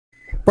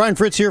Brian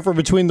Fritz here for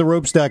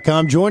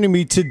BetweenTheRopes.com. Joining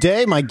me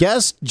today, my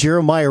guest,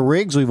 Jeremiah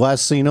Riggs. We've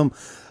last seen him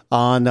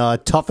on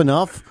Tough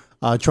Enough,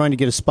 trying to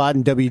get a spot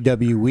in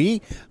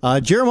WWE.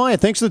 Jeremiah,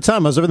 thanks for the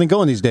time. How's everything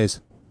going these days?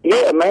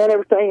 Yeah, man,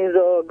 everything is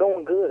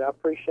going good. I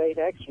appreciate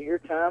actually your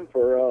time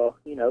for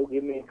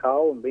giving me a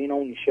call and being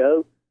on your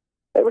show.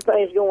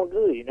 Everything's going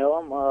good.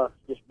 I'm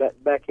just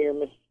back here in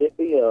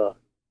Mississippi,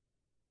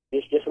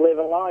 just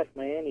living life,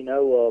 man.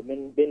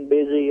 Been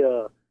busy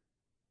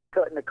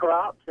cutting the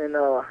crops and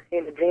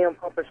in the gym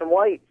pumping some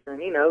weights,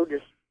 and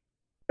just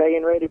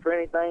staying ready for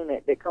anything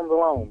that comes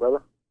along,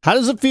 brother. How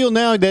does it feel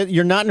now that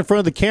you're not in front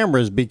of the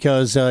cameras?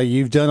 Because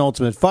you've done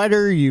Ultimate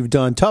Fighter, you've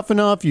done Tough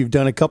Enough, you've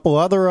done a couple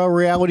other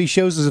reality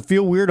shows. Does it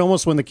feel weird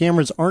almost when the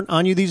cameras aren't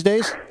on you these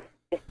days?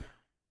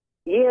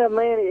 Yeah,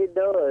 man, it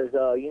does.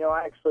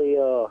 Actually,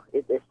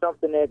 it's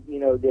something that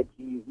that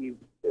you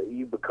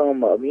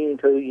become immune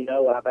to.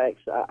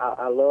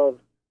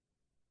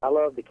 I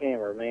love the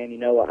camera, man.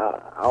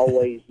 I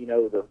always,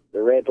 the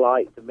red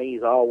light to me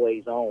is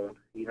always on.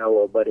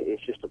 But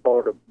it's just a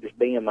part of just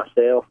being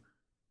myself.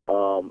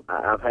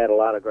 I've had a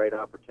lot of great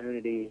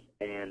opportunities,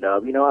 and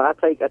I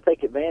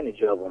take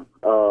advantage of them.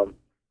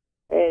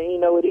 And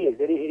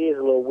it is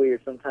a little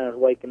weird sometimes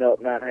waking up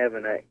not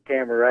having that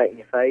camera right in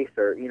your face,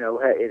 or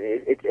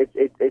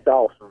it's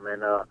awesome,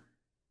 and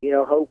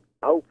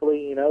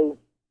hopefully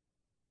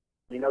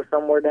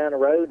somewhere down the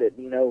road that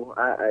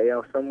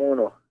someone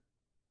will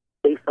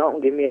see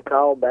something, give me a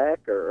call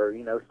back, or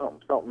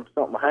something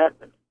will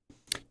happen.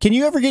 Can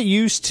you ever get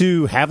used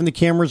to having the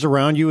cameras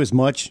around you as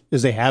much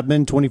as they have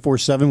been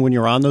 24/7 when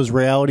you're on those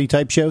reality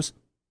type shows?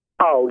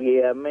 Oh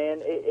yeah,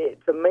 man.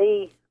 To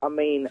me, I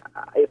mean,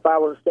 if I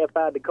was to step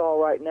out of the car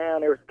right now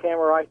and there was a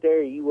camera right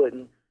there, you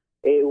wouldn't.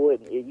 You're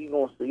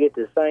gonna get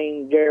the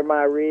same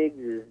Jeremiah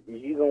Riggs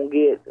as you gonna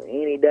get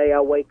any day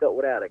I wake up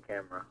without a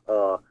camera.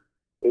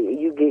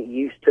 You get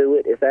used to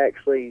it.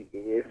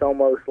 It's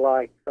almost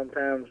like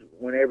sometimes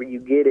whenever you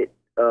get it,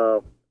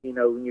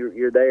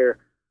 you're there.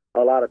 A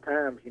lot of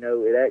times,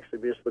 it actually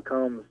just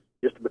becomes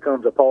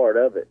a part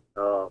of it.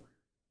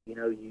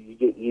 You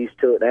get used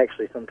to it and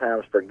actually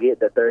sometimes forget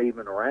that they're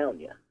even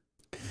around you.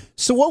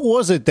 So what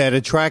was it that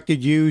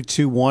attracted you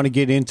to want to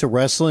get into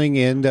wrestling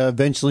and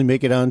eventually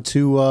make it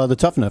onto the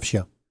Tough Enough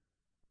show?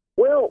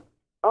 Well,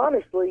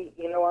 honestly,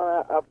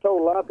 I've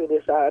told a lot of people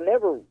this. I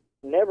never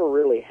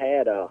really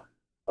had a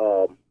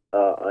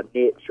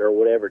niche or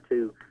whatever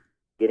to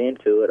get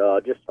into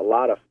it. Just a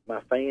lot of my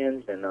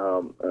fans and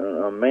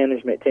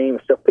management team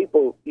and stuff.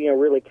 People,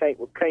 really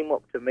came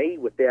up to me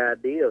with the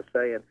idea of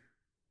saying,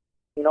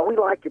 we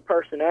like your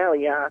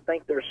personality. I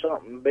think there's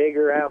something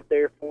bigger out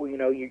there for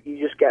you. You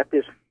just got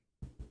this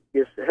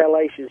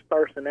hellacious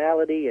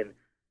personality, and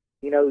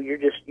you're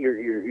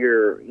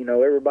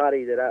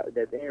everybody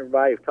that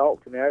everybody have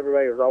talked to me.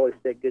 Everybody has always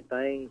said good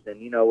things,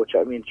 and which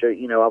I mean,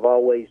 I've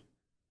always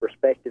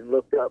respected and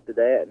looked up to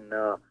that, and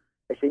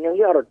they said,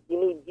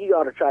 you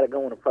ought to try to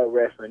go into pro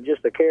wrestling.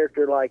 Just a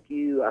character like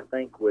you, I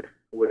think would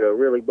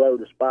really blow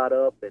the spot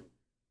up, and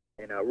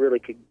really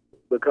could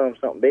become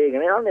something big.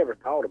 And I never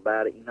thought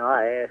about it.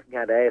 I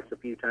got asked a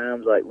few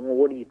times, like, well,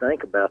 what do you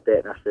think about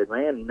that? And I said,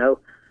 man,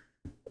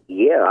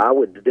 yeah, I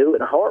would do it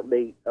in a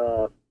heartbeat.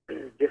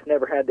 Just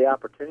never had the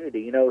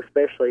opportunity,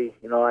 especially,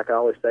 like I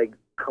always say,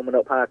 coming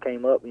up how I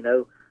came up,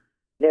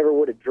 never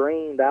would have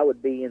dreamed I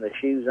would be in the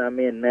shoes I'm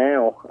in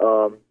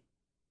now.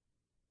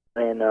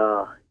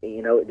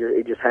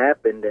 It just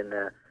happened, and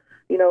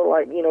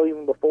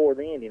even before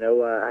then,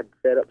 I'd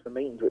set up some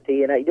meetings with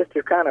TNA just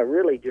to kind of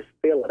really just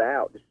fill it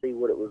out, to see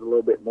what it was a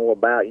little bit more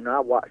about. I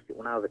watched it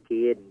when I was a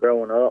kid and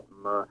growing up,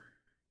 and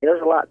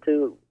there's a lot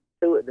to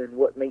it than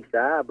what meets the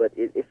eye, but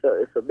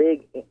it's a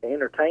big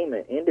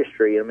entertainment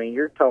industry. I mean,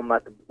 you're talking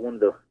about one of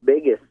the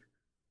biggest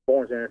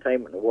forms of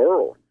entertainment in the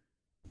world,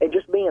 and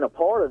just being a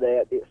part of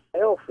that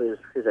itself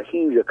is a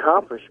huge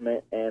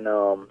accomplishment. And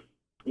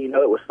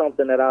it was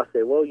something that I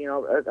said, well,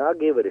 I'll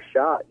give it a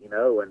shot, and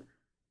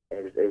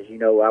as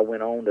I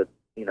went on to,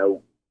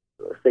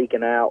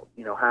 seeking out,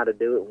 how to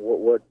do it,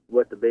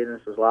 what the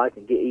business was like,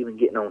 and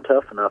getting on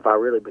Tough Enough, I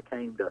really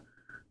became to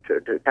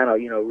kind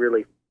of,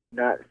 really,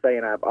 not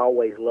saying I've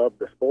always loved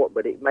the sport,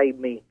 but it made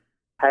me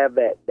have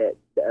that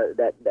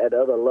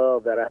other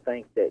love that I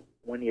think that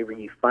whenever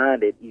you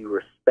find it, you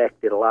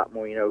respect it a lot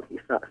more.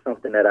 It's not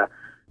something that I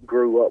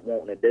grew up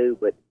wanting to do,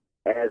 but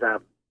as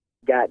I've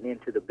gotten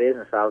into the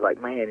business, I was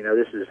like, man,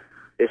 this is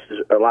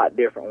a lot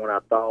different than what I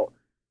thought,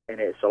 and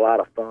it's a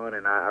lot of fun,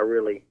 and I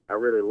really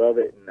love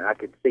it, and I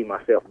could see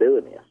myself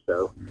doing this.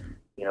 So,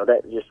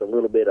 that's just a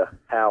little bit of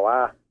how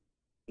I,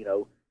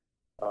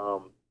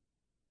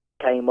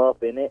 came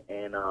up in it,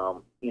 and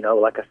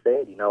like I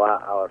said,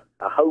 I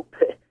hope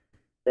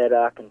that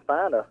I can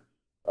find a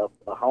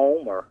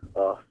home or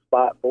a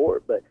spot for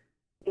it, but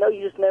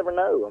you just never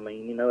know. I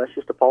mean, it's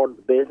just a part of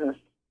the business.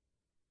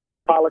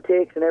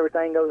 Politics and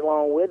everything goes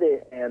along with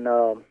it, and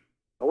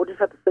we'll just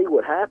have to see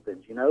what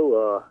happens,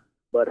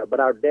 But I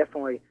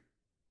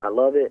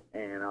love it,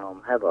 and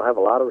have a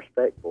lot of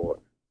respect for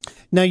it.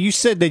 Now, you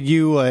said that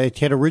you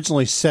had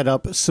originally set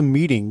up some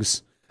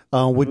meetings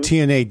with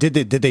TNA.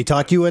 Did they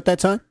talk to you at that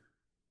time?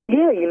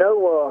 Yeah,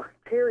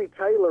 Terry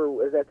Taylor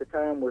was at the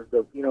time was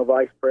the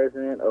vice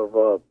president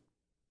of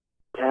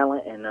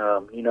talent, and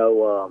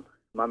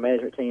my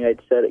management team had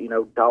said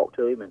talked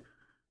to him and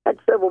had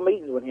several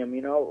meetings with him.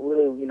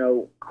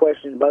 Really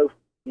questioned both.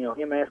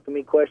 Him asking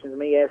me questions,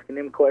 me asking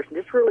him questions,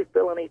 just really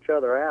filling each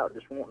other out,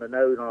 just wanting to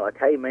know, like,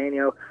 hey man,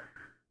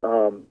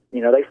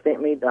 they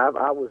sent me.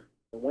 I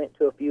went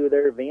to a few of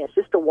their events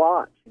just to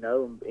watch,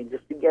 and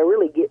just to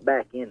really get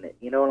back in it.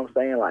 You know what I'm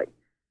saying? Like,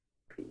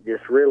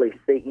 just really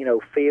see,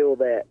 feel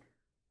that,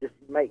 just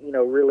make,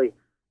 really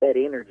that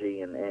energy,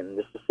 and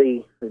just to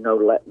see,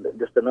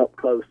 just an up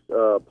close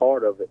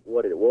part of it,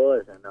 what it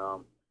was, and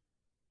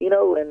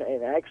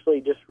and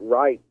actually just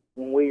right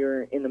when we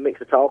were in the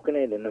mix of talking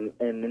it, and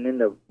in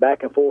the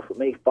back and forth with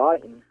me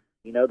fighting,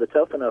 the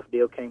Tough Enough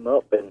deal came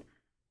up, and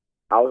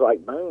I was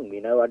like, boom,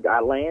 I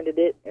landed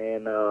it,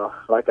 and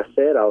like I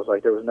said, I was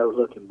like, there was no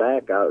looking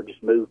back. I would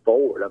just move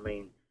forward. I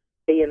mean,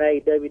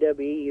 TNA,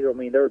 WWE, I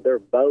mean, they're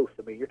both.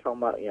 I mean, you're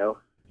talking about,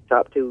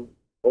 top two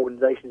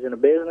organizations in the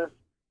business.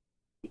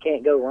 You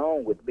can't go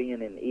wrong with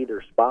being in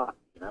either spot,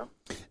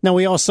 Now,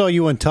 we all saw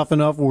you on Tough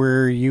Enough,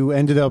 where you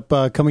ended up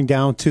coming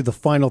down to the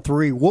final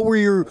three.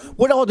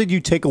 What all did you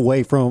take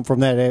away from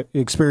that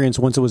experience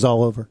once it was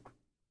all over?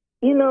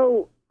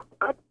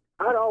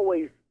 I'd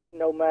always,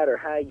 no matter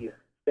how you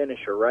finish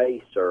a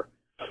race or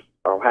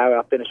how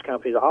I finish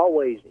companies, I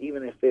always,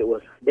 even if it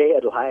was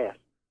dead last,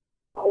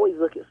 always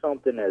look at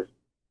something as,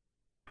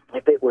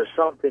 if it was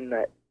something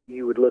that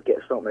you would look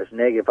at something as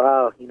negative,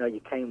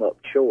 you came up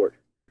short.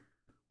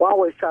 Well, I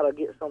always try to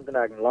get something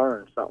I can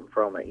learn something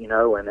from it, and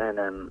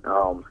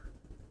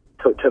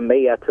to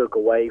me, I took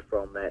away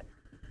from that,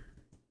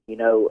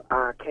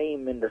 I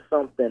came into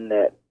something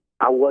that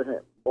I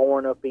wasn't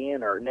born up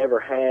in or never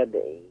had,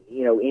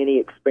 any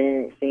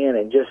experience in,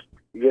 and just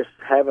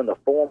having the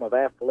form of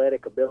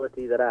athletic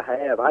ability that I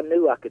have, I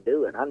knew I could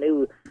do it. I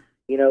knew,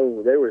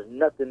 there was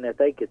nothing that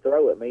they could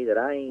throw at me that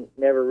I ain't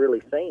never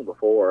really seen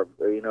before,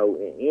 or,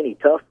 any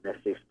toughness,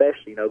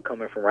 especially,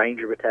 coming from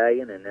Ranger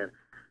Battalion, and then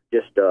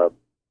just the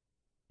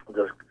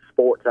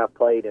sports I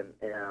played in,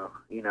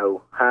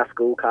 high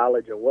school,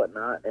 college, or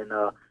whatnot, and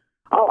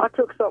I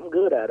took something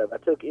good out of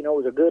it. I took, it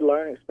was a good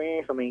learning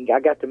experience. I mean, I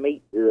got to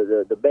meet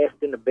the best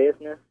in the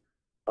business,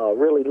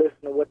 really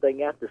listen to what they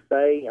got to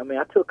say. I mean,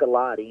 I took a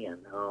lot in,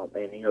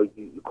 and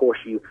of course,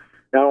 you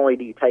not only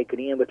do you take it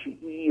in, but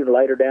you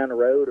later down the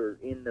road or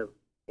in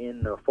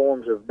the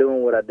forms of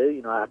doing what I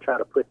do, I try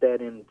to put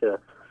that into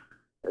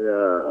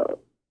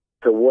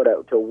to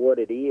what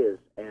it is,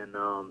 and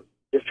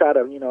just try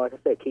to, like I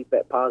said, keep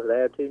that positive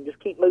attitude and just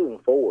keep moving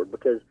forward,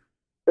 because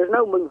there's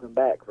no moving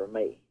back for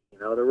me.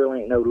 There really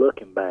ain't no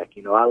looking back.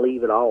 I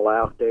leave it all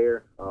out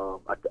there.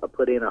 I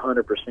put in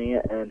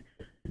 100%, and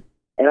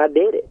I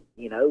did it.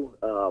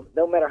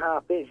 No matter how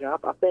I finished,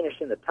 I finished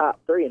in the top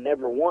three and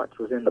never once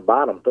was in the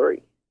bottom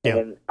three. Yeah.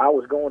 And I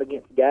was going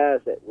against guys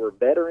that were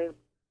veterans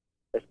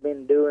that's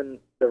been doing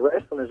the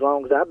wrestling as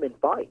long as I've been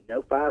fighting,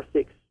 5,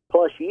 6+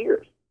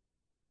 years.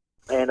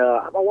 And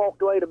I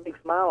walked away with a big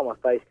smile on my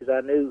face, because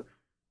I knew,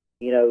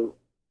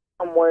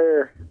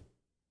 somewhere,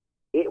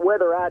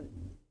 whether I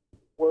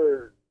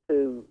were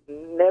to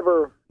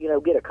never,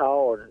 get a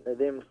call or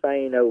them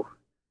saying,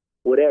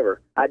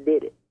 whatever, I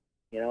did it.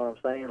 You know what I'm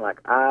saying? Like,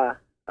 I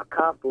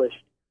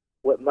accomplished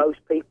what most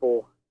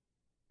people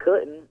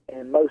couldn't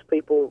and most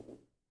people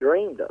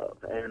dreamed of.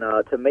 And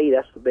to me,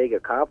 that's the big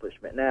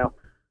accomplishment. Now,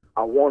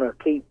 I want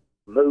to keep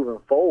moving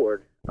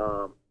forward,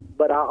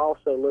 but I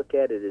also look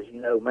at it as,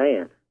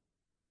 man,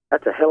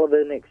 that's a hell of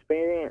an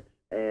experience.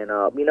 And,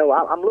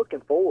 I'm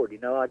looking forward,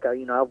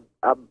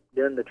 I've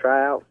done the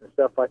tryouts and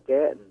stuff like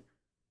that, and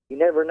you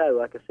never know.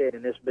 Like I said,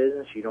 in this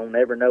business, you don't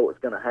never know what's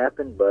going to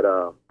happen, but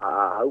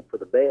I hope for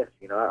the best.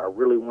 I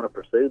really want to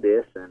pursue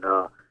this, and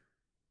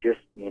just,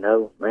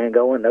 man,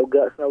 going no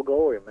guts, no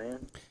glory,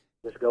 man.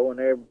 Just go in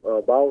there,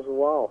 balls to the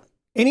wall.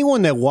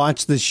 Anyone that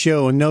watched the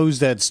show knows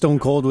that Stone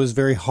Cold was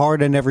very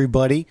hard on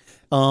everybody,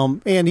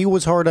 and he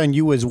was hard on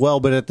you as well,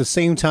 but at the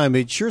same time,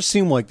 it sure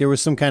seemed like there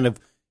was some kind of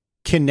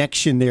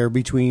connection there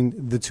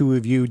between the two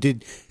of you.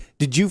 Did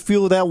you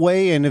feel that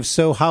way? And if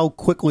so, how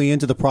quickly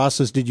into the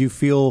process did you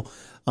feel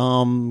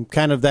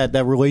kind of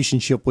that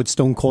relationship with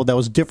Stone Cold that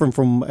was different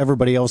from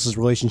everybody else's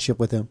relationship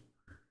with him?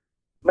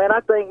 Man,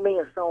 I think me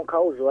and Stone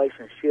Cold's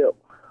relationship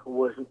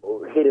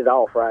hit it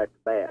off right at the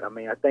bat. I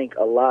mean, I think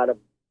a lot of,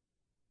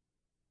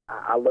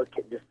 I look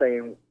at just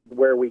saying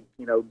where we,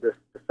 just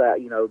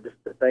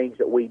the things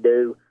that we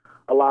do,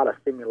 a lot of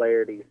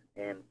similarities,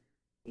 and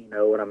you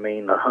know what I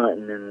mean, the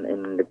hunting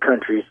and the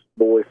country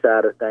boy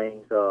side of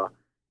things.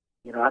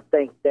 I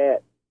think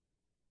that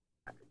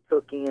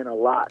took in a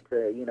lot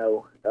to,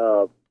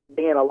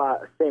 being a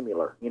lot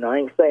similar. I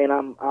ain't saying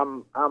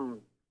I'm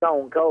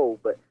Stone Cold,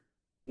 but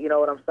you know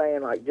what I'm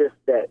saying? Like, just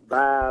that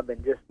vibe,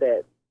 and just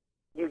that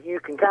you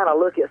can kind of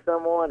look at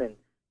someone and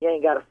you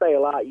ain't got to say a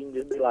lot. You can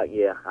just be like,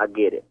 yeah, I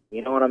get it.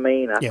 You know what I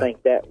mean? I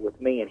think that with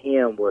me and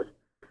him was,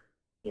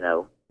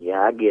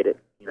 yeah, I get it.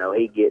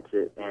 He gets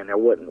it, and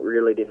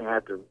there didn't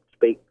have to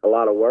speak a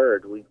lot of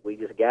words. We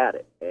just got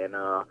it. And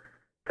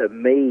to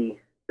me,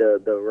 the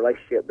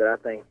relationship that I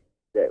think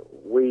that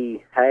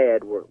we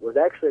had was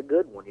actually a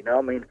good one. You know,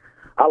 I mean,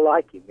 I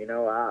like him. You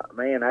know,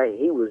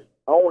 he was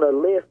on a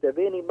list of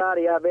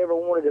anybody I've ever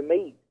wanted to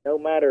meet, no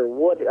matter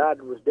what I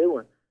was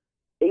doing.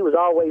 He was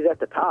always at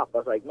the top. I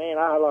was like, man,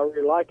 I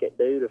really like it,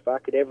 dude. If I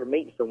could ever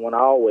meet someone, I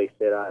always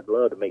said I'd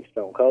love to meet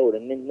Stone Cold.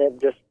 And then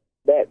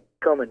that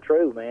coming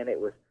true, man, it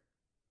was,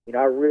 you know,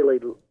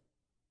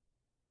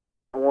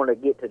 I want to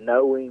get to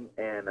know him.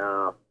 And,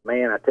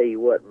 man, I tell you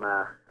what,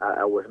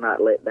 I was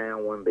not let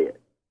down one bit.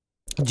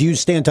 Do you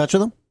stay in touch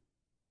with him?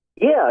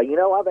 Yeah, you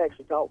know, I've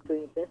actually talked to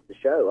him since the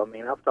show. I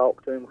mean, I've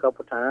talked to him a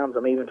couple of times.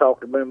 I'm even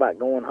talking to him about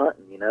going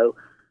hunting, you know.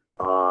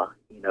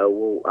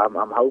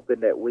 I'm hoping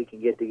that we can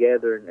get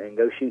together and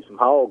go shoot some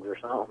hogs or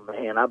something.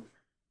 Man,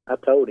 I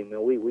told him,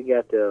 we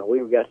got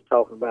to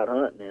talking about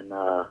hunting, and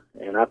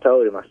I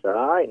told him, I said,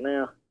 all right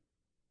now,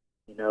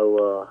 you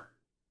know,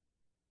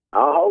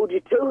 I'll hold you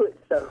to it.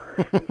 So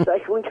you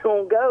say we're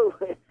gonna go,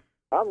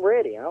 I'm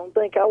ready. I don't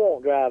think I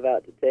won't drive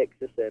out to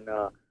Texas, and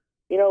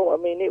you know, I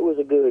mean, it was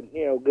a good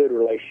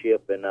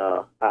relationship, and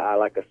I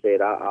like I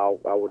said, I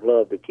would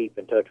love to keep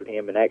in touch with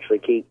him and actually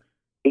keep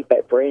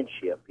that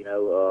friendship, you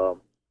know.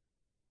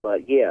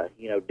 But yeah,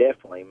 you know,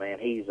 definitely, man,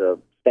 he's a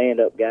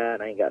stand-up guy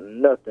and ain't got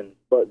nothing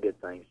but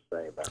good things to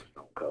say about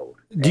Stone Cold.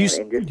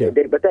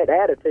 But that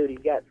attitude he's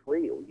got's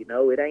real, you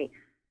know. It ain't,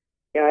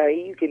 you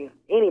know,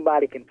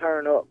 anybody can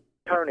turn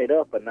it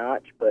up a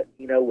notch, but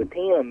you know, with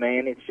him,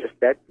 man, it's just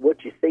that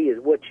what you see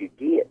is what you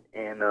get,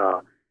 and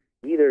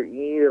you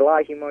either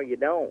like him or you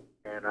don't.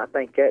 And I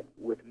think that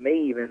with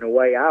me, even the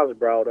way I was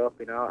brought up,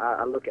 you know,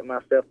 I look at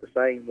myself the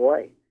same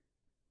way.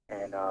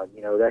 And,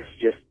 you know, that's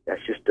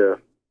just a,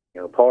 you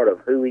know, part of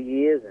who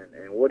he is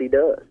and what he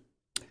does.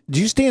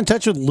 Do you stay in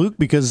touch with Luke?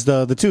 Because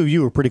the two of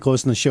you were pretty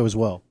close in the show as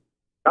well.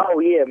 Oh,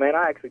 yeah, man.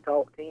 I actually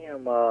talked to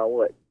him,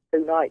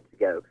 2 nights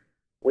ago.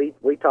 We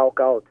talk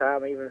all the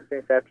time, even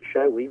since after the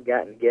show. We've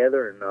gotten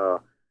together and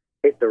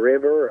hit the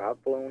river. I've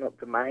flown up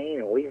to Maine,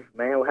 and we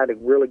had a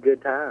really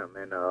good time.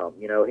 And,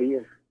 you know,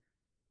 he's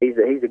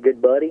a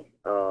good buddy,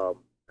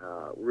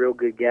 real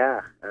good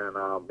guy.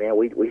 And, man,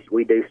 we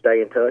do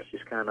stay in touch,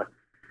 just kind of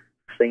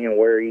seeing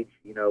where each,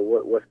 you know,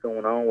 what's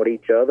going on with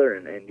each other,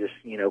 and just,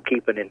 you know,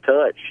 keeping in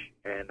touch.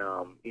 And,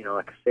 you know,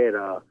 like I said,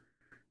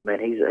 man,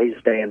 he's a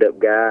stand-up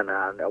guy, and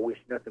I wish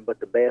nothing but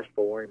the best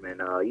for him.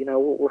 And, you know,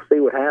 we'll see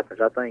what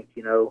happens. I think,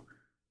 you know,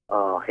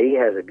 he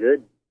has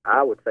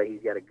I would say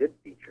he's got a good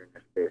future in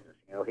this business.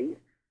 You know,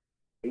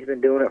 he's been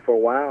doing it for a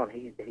while, and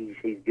he's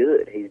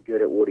good. He's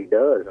good at what he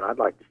does, and I'd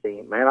like to see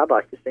him. Man, I'd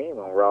like to see him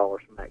on Raw or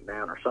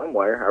SmackDown or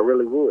somewhere. I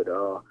really would.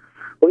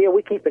 Well, yeah,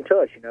 we keep in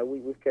touch. You know,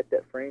 we've kept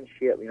that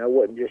friendship. You know, it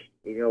wasn't just,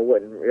 you know,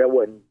 that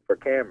wasn't for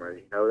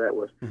cameras. You know, that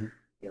was,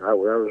 you know, that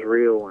was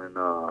real. And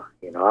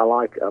you know, I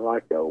like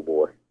the old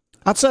boy.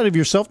 Outside of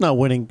yourself not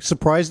winning,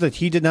 surprised that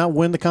he did not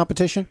win the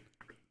competition?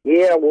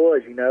 Yeah, I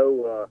was. You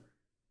know,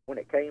 when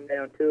it came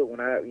down to it, when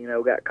I, you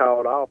know, got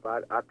called off,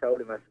 I told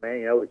him, I said, man,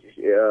 you know, it's just,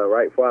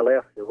 right before I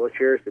left, I said, what's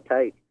yours to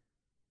take?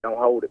 Don't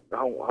hold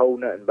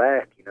nothing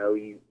back. You know,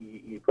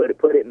 you put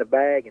it in the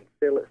bag and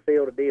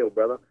seal the deal,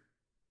 brother.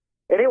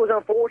 And it was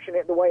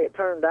unfortunate the way it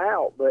turned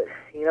out, but,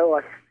 you know,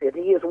 like I said,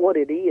 it is what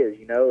it is.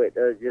 You know, it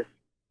does just,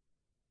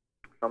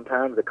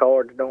 sometimes the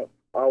cards don't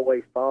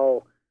always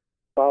fall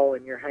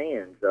in your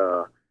hands,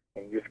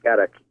 and you just got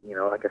to, you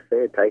know, like I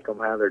said, take them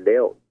how they're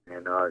dealt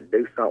and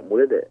do something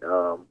with it.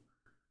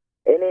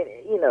 And then,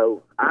 you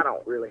know, I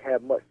don't really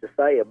have much to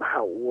say about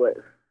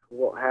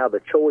how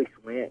the choice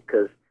went,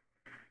 because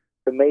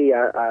to me,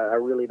 I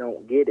really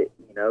don't get it.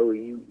 You know,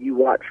 you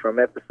watch from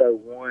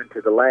episode 1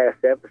 to the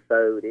last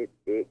episode, it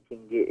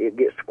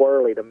gets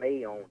squirrely to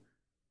me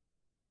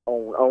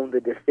on the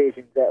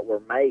decisions that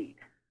were made.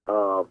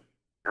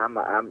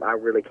 I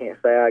really can't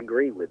say I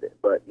agree with it,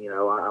 but you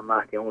know, I'm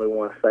not the only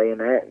one saying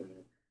that. And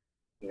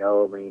you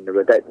know, I mean,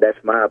 but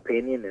that's my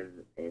opinion,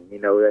 and you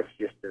know, that's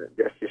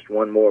just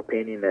one more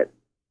opinion that,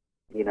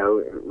 you know,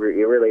 it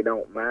really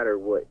don't matter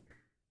what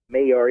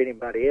me or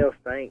anybody else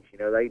thinks. You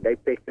know, they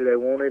picked who they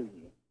wanted. And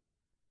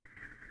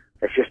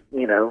that's just,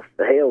 you know,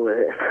 the hell with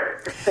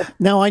it.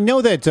 Now, I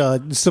know that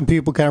some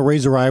people kind of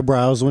raised their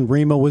eyebrows when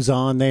Rima was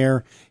on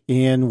there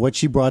and what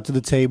she brought to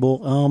the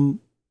table.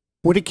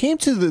 When it came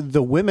to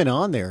the women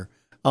on there,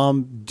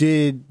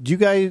 did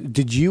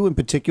you in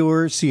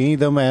particular see any of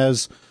them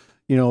as,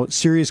 you know,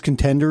 serious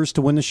contenders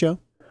to win the show?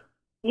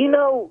 You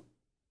know,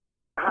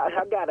 I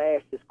got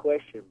asked this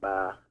question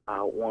by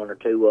one or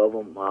two of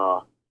them.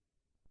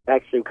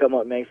 Actually come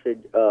up and they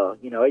said,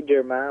 you know, hey,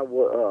 Jeremiah,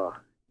 what,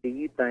 do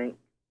you think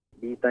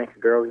the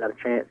girl's got a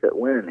chance at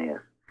winning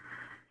this?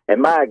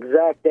 And my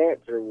exact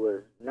answer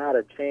was not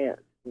a chance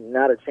in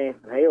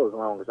hell as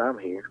long as I'm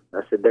here.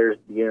 I said, there's,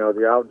 you know,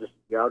 y'all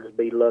just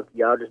be lucky,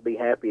 y'all just be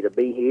happy to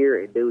be here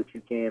and do what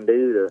you can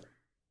do to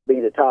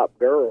be the top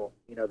girl,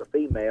 you know, the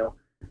female.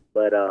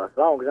 But as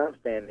long as I'm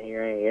standing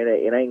here,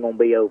 it ain't gonna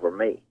be over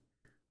me.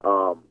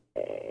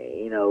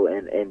 You know,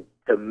 and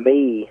to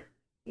me,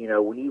 you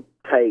know, when you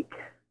take,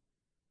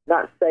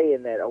 not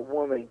saying that a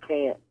woman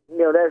can't,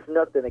 there's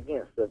nothing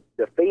against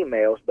the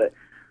females, but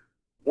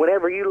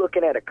whenever you're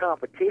looking at a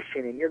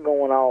competition and you're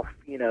going off,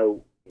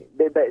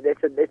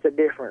 it's a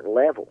different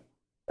level.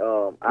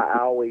 I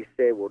always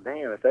said, well,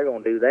 damn, if they're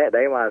going to do that,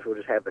 they might as well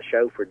just have a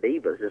show for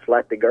divas. Just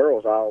let the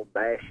girls all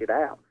bash it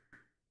out.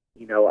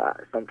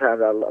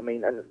 Sometimes I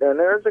mean, and there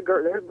was a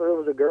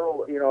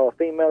girl, a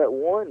female that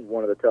won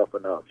one of the Tough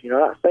Enoughs.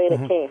 Not saying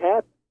it can't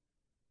happen,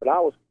 but I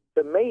was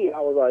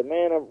like,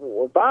 man,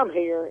 if I'm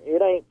here,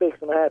 it ain't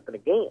fixing to happen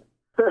again.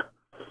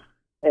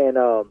 And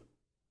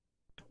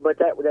but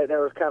that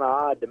was kind of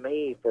odd to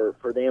me for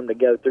them to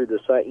go through the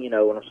same,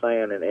 what I'm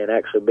saying, and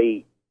actually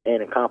be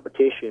in a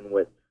competition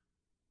with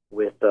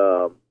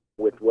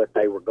what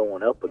they were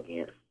going up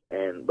against.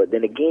 But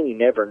then again, you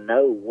never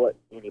know what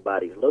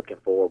anybody's looking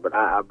for. But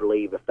I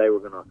believe if they were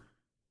going to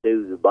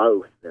do the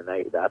both, then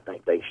I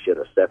think they should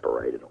have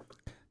separated them.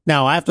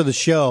 Now, after the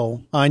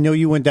show, I know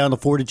you went down to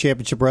Florida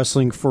Championship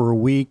Wrestling for a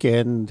week,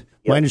 and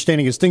my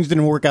understanding is things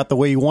didn't work out the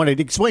way you wanted.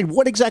 Explain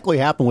what exactly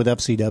happened with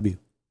FCW.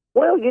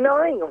 Well,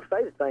 I ain't gonna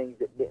say the things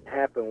that didn't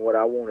happen what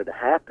I wanted to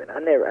happen. I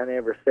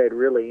never said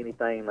really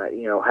anything like,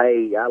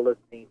 hey, I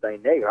looked at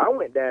anything negative. I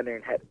went down there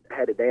and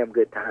had a damn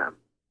good time.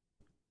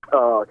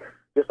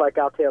 Just like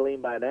I'll tell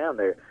anybody down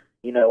there,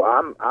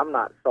 I'm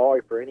not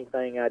sorry for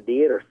anything I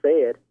did or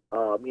said.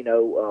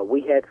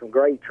 We had some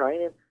great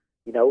training.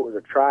 It was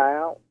a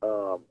tryout.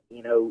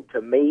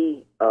 To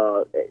me,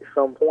 at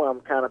some point,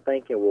 I'm kind of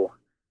thinking, well,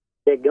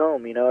 get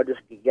gum. I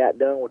just got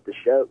done with the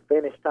show.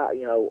 Finished time.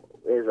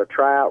 Is a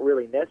tryout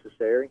really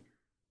necessary?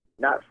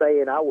 Not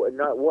saying I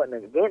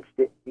wasn't against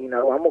it. I'm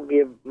gonna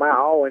give my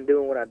all in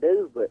doing what I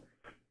do, but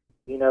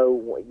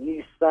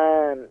you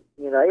sign.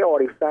 They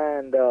already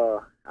signed.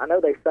 I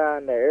know they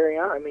signed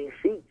Ariana. I mean,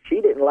 she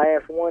didn't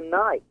last one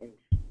night, and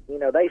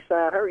they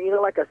signed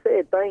her. Like I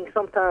said,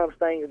 sometimes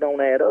things don't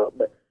add up,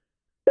 but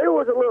there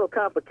was a little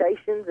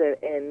complications,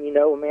 and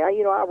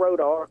I wrote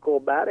an article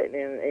about it,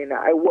 and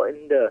I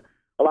wasn't.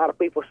 A lot of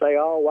people say,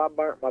 "Oh, I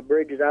burnt my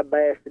bridges. I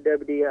bashed the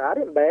WWE." I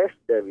didn't bash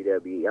the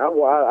WWE.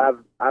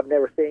 I've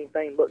never seen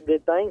anything but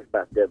good things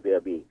about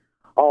WWE.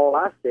 All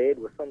I said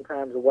was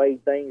sometimes the way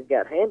things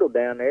got handled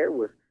down there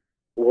was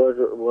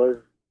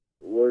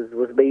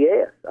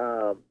BS.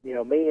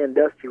 Me and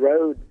Dusty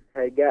Rhodes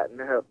had gotten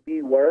a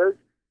few words,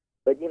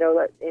 but in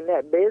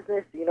that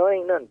business, it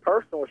ain't nothing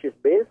personal. It's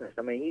just business.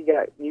 I mean,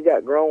 you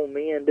got grown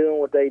men doing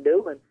what they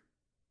do, and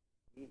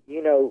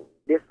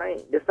this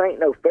ain't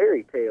no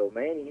fairy tale,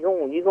 man. You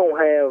gonna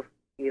have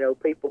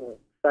people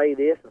say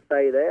this and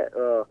say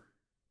that,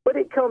 but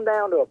it come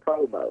down to a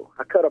promo.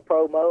 I cut a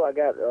promo. I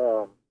got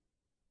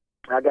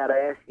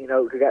asked,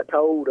 I got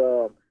told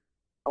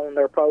on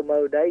their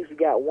promo days, you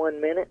got 1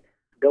 minute,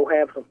 go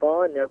have some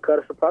fun, they'll cut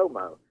us a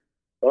promo.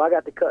 Well, I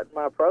got to cut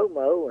my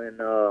promo,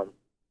 and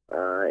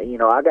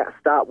I got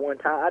stopped one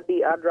time.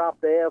 I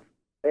dropped the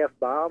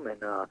F-bomb,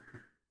 and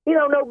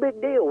no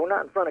big deal. We're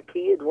not in front of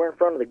kids. We're in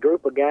front of the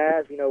group of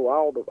guys.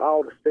 All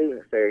the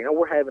students there.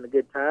 We're having a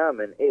good time,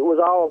 and it was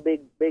all a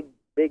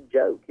big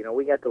joke.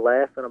 We got to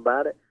laughing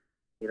about it.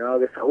 I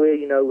guess,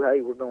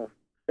 hey, we're gonna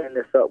send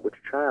this up with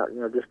your child.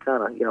 Just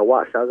kind of,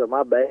 watch. I was like,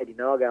 my bad. I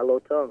got a little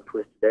tongue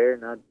twisted there,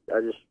 and I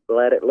just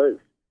let it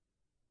loose.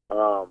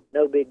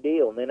 No big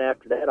deal. And then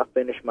after that, I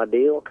finished my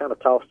deal. Kind of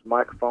tossed the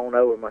microphone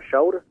over my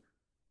shoulder,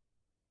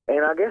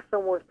 and I guess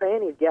someone's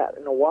panties got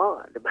in a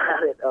wad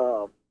about it.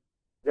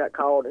 Got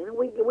called, and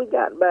we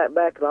got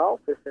back to the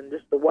office, and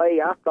just the way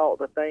I thought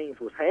the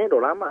things was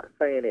handled, I'm not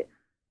saying it,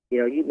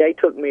 they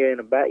took me in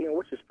the back,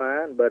 which is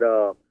fine, but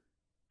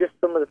just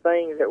some of the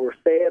things that were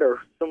said or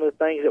some of the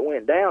things that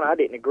went down, I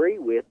didn't agree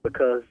with,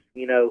 because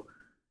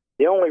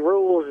the only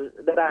rules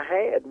that I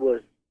had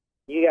was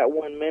you got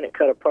 1 minute,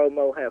 cut a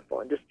promo, have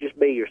fun, just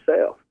be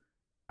yourself.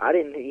 I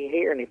didn't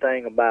hear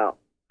anything about,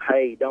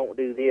 hey, don't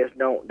do this,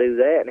 don't do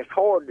that, and it's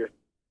hard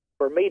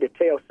for me to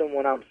tell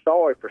someone I'm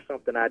sorry for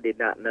something I did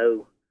not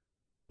know,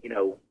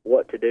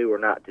 what to do or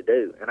not to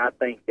do. And I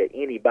think that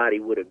anybody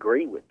would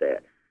agree with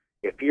that.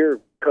 If you're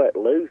cut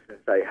loose and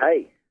say,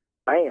 hey,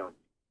 bam,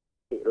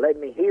 let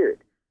me hear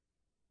it.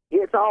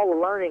 It's all a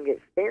learning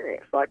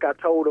experience. Like I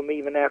told them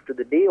even after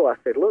the deal, I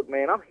said, look,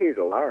 man, I'm here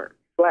to learn.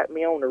 Slap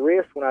me on the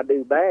wrist when I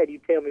do bad. You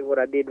tell me what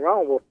I did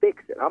wrong, we'll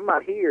fix it. I'm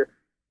not here.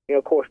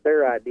 Of course,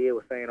 their idea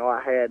was saying,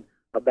 I had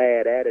a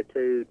bad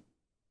attitude.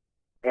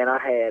 And I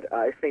had,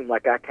 it seemed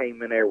like I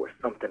came in there with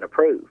something to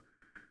prove.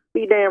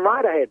 Be damn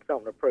right I had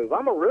something to prove.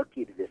 I'm a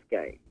rookie to this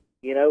game.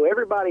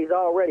 Everybody's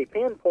already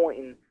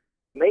pinpointing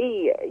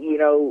me,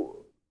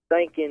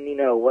 thinking,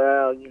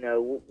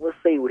 we'll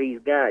see what he's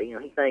got.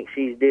 He thinks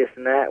he's this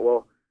and that.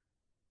 Well,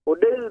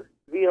 dude,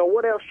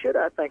 what else should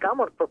I think?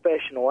 I'm a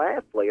professional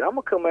athlete. I'm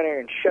going to come in there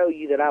and show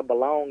you that I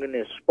belong in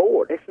this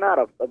sport. It's not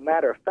a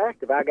matter of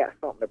fact if I got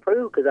something to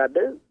prove, because I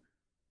do.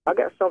 I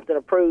got something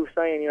to prove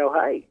saying,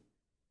 hey,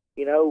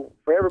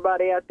 for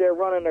everybody out there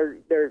running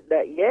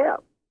that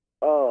yap,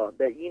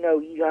 that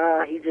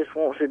he just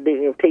wants to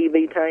do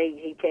TV thing.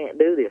 He can't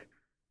do this.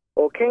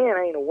 Well, can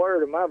ain't a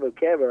word in my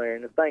vocabulary,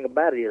 and the thing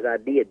about it is I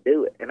did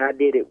do it, and I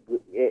did it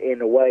in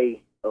the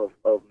way of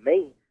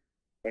me.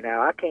 And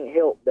now I can't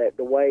help that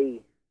the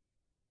way,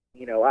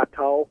 I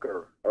talk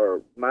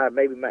or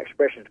maybe my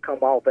expressions come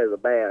off as a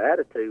bad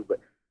attitude, but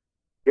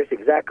just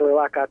exactly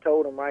like I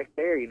told him right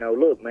there,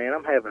 look, man,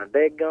 I'm having a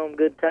deadgum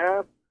good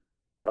time.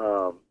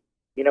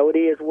 It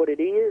is what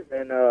it is,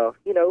 and,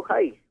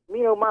 hey,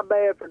 my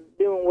bad for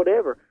doing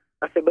whatever.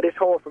 I said, but it's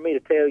hard for me to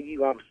tell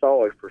you I'm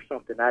sorry for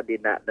something I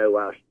did not know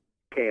I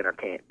can or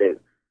can't do.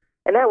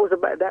 And that was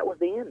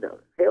the end of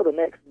it. Hell, the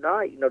next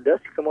night,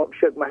 Dusty come up and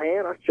shook my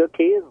hand. I shook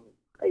his.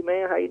 Hey,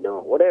 man, how you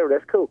doing? Whatever,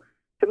 that's cool.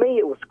 To me,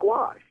 it was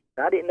squashed.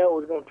 I didn't know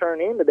it was going to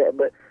turn into that,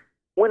 but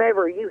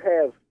whenever you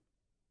have,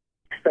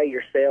 say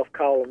yourself,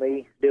 calling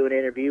me, do an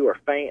interview, or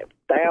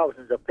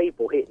thousands of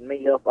people hitting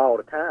me up all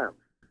the time,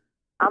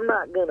 I'm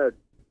not going to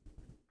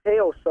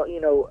tell,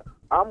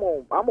 I'm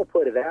gonna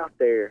put it out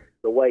there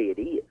the way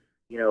it is.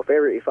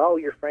 If all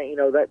your friends,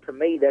 that to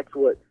me, that's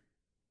what,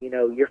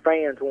 your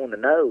fans want to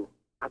know.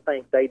 I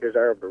think they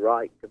deserve the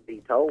right to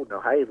be told,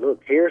 hey,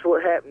 look, here's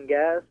what happened,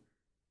 guys.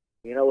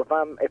 If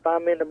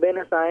I'm in the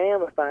business, I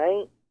am. If I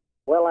ain't,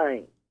 well, I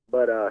ain't.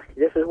 But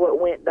this is what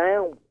went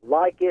down,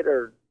 like it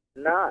or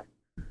not.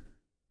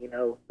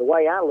 The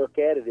way I look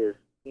at it is,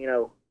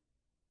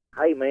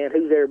 hey, man,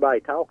 who's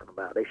everybody talking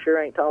about? They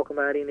sure ain't talking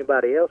about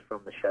anybody else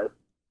from the show.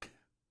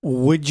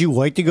 Would you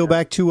like to go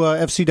back to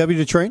FCW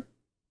to train?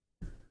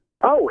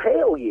 Oh,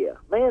 hell yeah.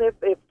 Man,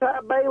 if Ty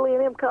Bailey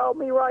and him called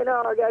me right now,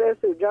 and I got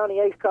SC, Johnny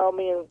Ace called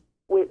me and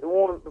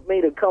wanted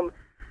me to come,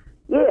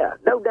 yeah,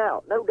 no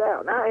doubt. Now,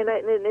 and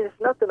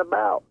it's nothing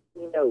about,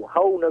 I don't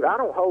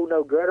hold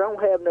no grudge. I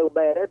don't have no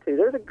bad attitude.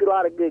 There's a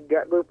lot of good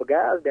group of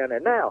guys down there.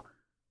 Now,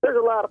 there's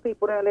a lot of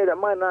people down there that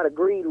might not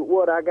agree with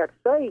what I got to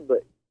say,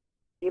 but,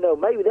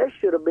 maybe that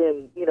should have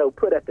been,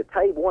 put at the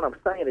table. What I'm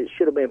saying is it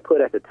should have been put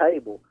at the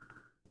table.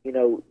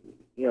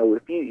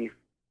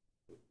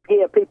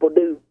 If people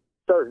do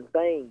certain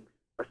things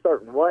a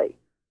certain way,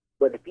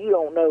 but if you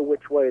don't know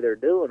which way they're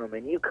doing them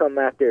and you come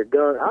out there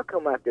I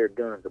come out there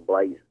guns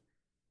a-blazing.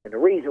 And the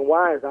reason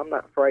why is I'm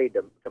not afraid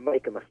to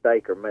make a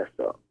mistake or mess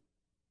up.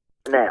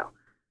 Now,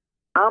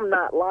 I'm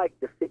not like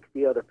the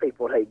 60 other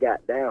people they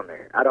got down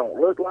there. I don't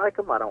look like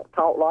them. I don't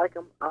talk like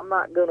them. I'm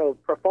not going to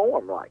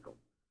perform like them.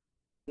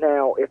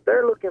 Now, if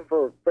they're looking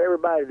for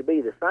everybody to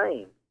be the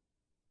same,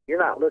 you're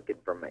not looking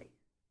for me.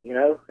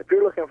 If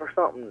you're looking for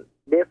something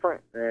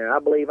different, and I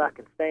believe I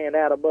can stand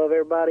out above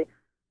everybody,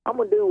 I'm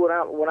going to do what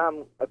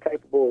I'm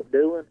capable of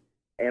doing,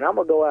 and I'm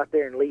going to go out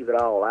there and leave it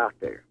all out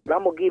there. But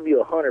I'm going to give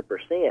you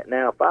 100%.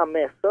 Now, if I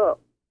mess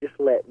up, just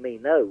let me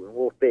know, and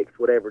we'll fix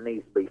whatever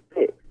needs to be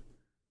fixed.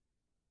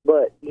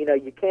 But,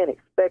 you can't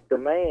expect a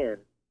man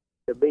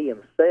to be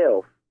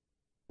himself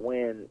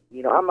when,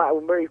 I'm not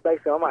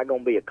going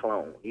to be a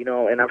clone,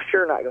 and I'm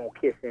sure not going to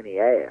kiss any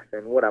ass.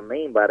 And what I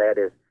mean by that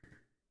is,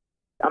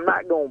 I'm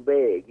not going to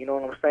beg, you know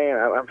what I'm saying?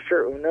 I'm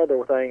sure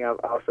another thing I've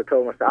also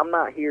told myself, I'm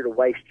not here to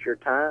waste your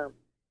time,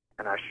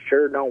 and I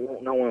sure don't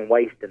want no one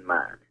wasting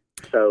mine.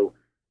 So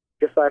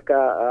just like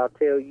I'll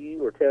tell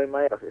you or tell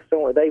anybody else, if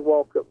someone, they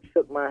walk up,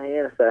 shook my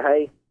hand and say,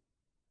 hey,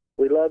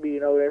 we love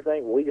you,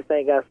 everything, we just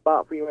ain't got a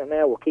spot for you right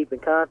now, we'll keep in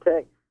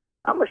contact,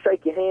 I'm going to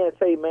shake your hand and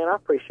tell you, man, I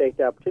appreciate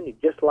the opportunity.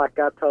 Just like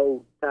I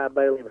told Ty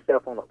Bailey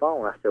himself on the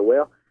phone, I said,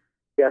 well,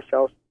 got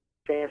y'all's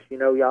chance,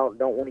 y'all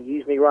don't want to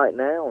use me right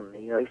now. And,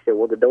 he said,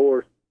 well, the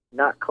door's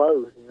not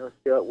closed.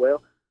 Still,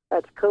 well,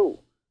 that's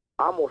cool.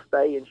 I'm going to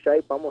stay in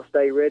shape. I'm going to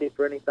stay ready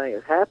for anything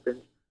that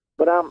happens.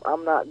 But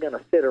I'm not going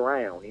to sit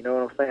around. You know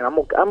what I'm saying? I'm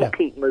going to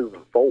keep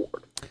moving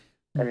forward.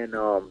 And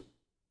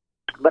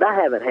but I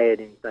haven't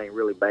had anything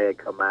really bad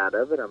come out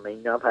of it. I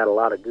mean, I've had a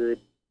lot of good.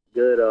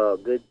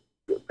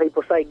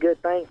 People say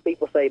good things.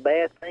 People say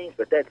bad things.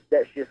 But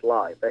that's just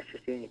life. That's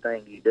just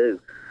anything you do.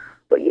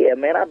 But yeah,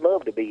 man, I'd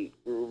love to be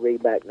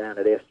back down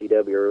at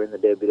FCW or in the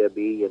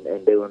WWE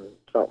and doing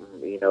something,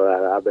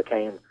 I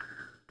became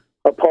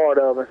a part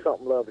of and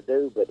something I love to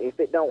do. But if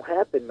it don't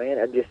happen, man,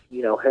 I just,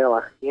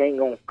 hell, you ain't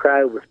going to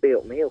cry over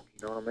spilled milk,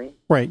 you know what I mean?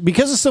 Right.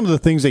 Because of some of the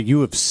things that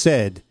you have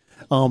said,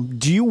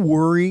 do you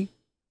worry,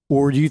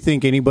 or do you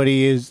think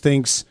anybody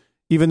thinks,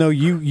 even though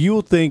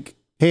you'll think,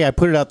 hey, I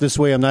put it out this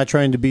way, I'm not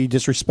trying to be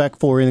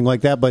disrespectful or anything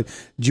like that, but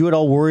do you at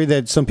all worry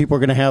that some people are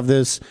going to have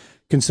the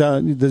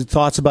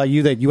thoughts about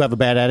you that you have a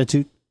bad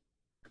attitude?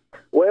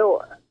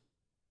 Well,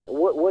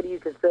 what do you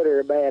consider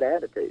a bad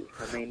attitude?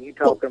 I mean, you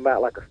talking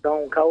about like a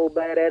Stone Cold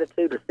bad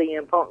attitude, a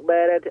CM Punk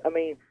bad attitude? I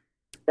mean,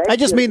 I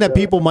just mean that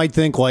people might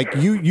think like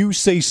you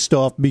say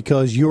stuff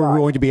because you're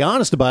going to be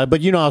honest about it.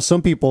 But you know how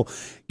some people,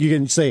 you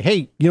can say,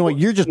 hey, you know what,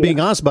 you're just being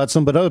honest about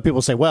something. But other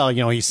people say, well,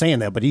 he's saying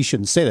that, but he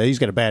shouldn't say that. He's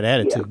got a bad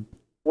attitude. Yeah.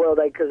 Well,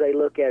 because they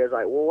look at it as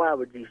like, well, why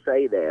would you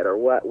say that? Or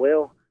what?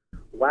 Well,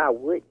 why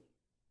would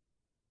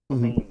you?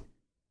 Mm-hmm. I mean,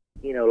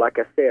 like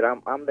I said,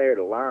 I'm there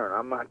to learn.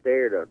 I'm not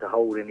there to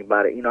hold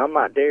anybody. I'm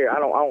not there. I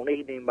don't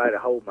need anybody to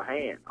hold my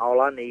hand. All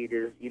I need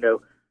is, you're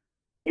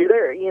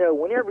there.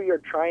 Whenever you're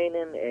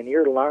training and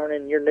you're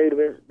learning, you're new to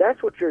this.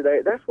 That's what you're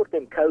there. That's what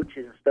them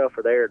coaches and stuff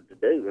are there to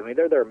do. I mean,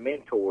 they're their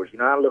mentors.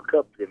 I look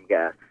up to them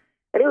guys.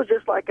 And it was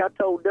just like I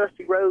told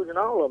Dusty Rhodes and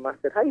all of them. I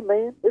said, hey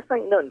man, this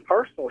ain't nothing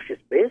personal. It's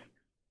just business.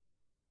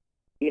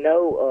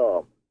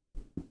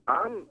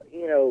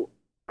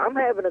 I'm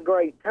having a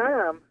great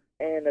time,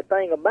 and the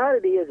thing about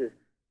it is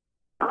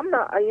I'm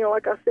not,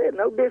 like I said,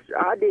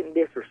 I didn't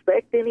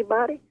disrespect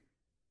anybody.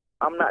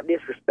 I'm not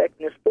disrespecting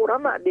the sport.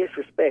 I'm not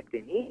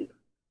disrespecting you.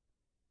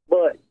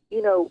 But,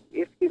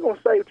 if you're going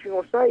to say what you're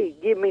going to say,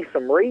 give me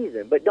some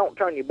reason, but don't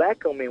turn your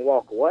back on me and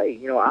walk away.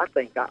 I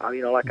think,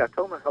 like I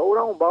told him, hold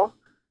on, boss.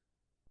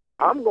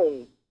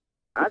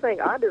 I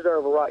think I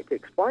deserve a right to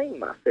explain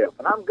myself,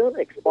 and I'm going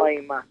to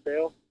explain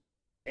myself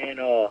and,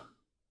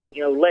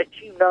 let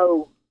you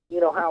know,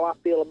 how I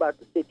feel about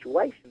the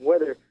situation,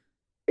 whether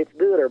it's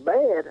good or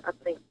bad. I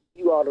think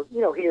you ought to,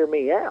 hear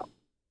me out.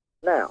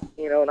 Now,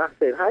 and I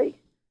said, hey,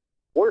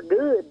 we're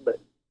good, but,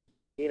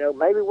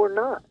 maybe we're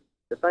not.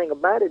 The thing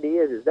about it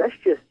is that's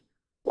just,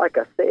 like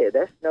I said,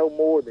 that's no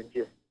more than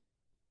just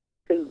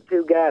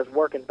two guys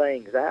working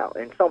things out.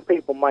 And some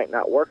people might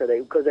not work it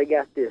because they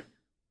got this,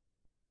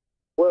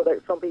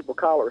 some people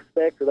call it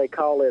respect, or they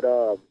call it,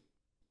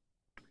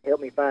 help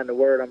me find the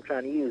word I'm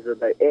trying to use,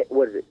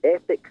 what is it,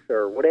 ethics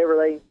or whatever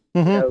they,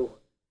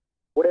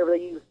 whatever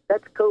they use.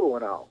 That's cool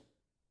and all.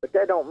 But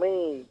that don't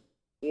mean,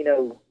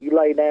 you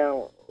lay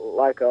down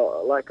like a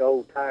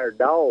old tired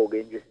dog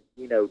and just,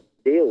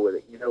 deal with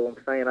it. You know what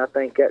I'm saying? I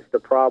think that's the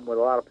problem with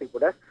a lot of people.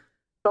 That's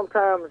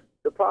sometimes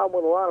the problem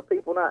with a lot of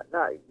people. Not.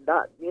 That's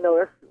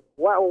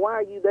why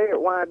are you there?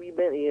 Why have you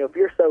been? If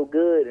you're so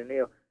good, and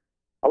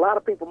a lot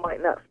of people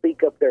might not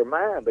speak up their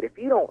mind. But if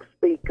you don't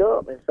speak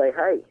up and say,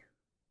 hey,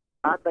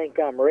 I think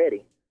I'm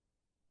ready,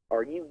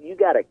 or you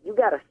gotta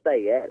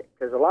stay at it,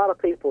 because a lot of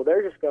people,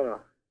 they're just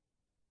gonna.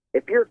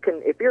 If you're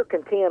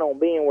content on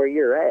being where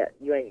you're at,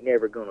 you ain't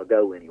never gonna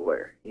go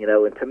anywhere.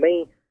 And to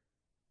me,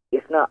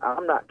 it's not.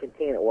 I'm not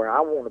content where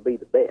I want to be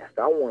the best.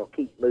 I want to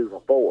keep moving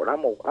forward.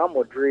 I'm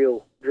gonna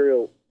drill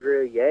your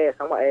ass.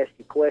 I'm gonna ask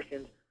you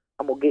questions.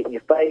 I'm gonna get in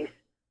your face.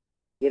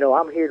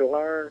 I'm here to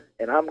learn,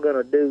 and I'm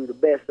gonna do the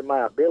best of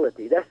my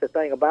ability. That's the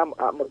thing about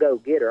I'm a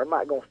go-getter. I'm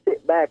not gonna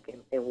sit back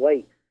and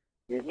wait.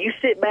 You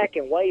sit back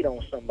and wait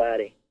on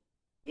somebody,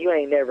 you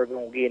ain't never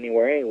gonna get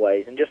anywhere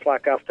anyways. And just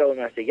like I've told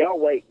them, I said, y'all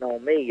waiting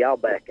on me, y'all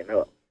backing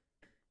up.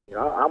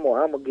 I'm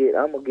gonna get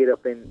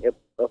up in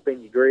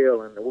your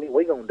drill, and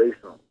we gonna do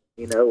something.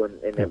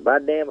 And by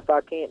damn if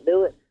I can't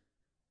do it,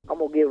 I'm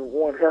gonna give it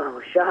one hell of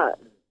a shot.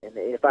 And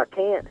if I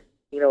can't,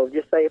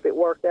 just say if it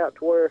worked out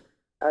to where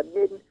I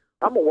didn't,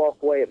 I'm gonna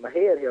walk away with my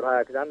head held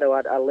high, because I know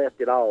I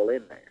left it all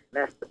in there. And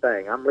that's the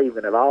thing. I'm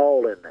leaving it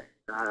all in there.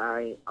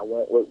 I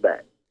won't look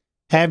back.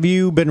 Have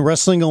you been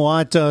wrestling a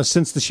lot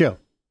since the show?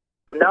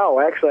 No,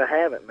 actually I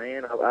haven't,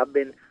 man. I've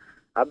been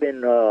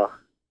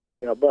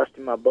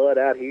busting my butt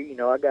out here.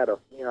 I got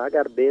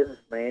a business,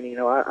 man.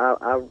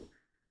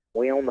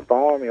 We on the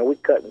farm, we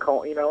cutting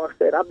corn. I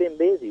said I've been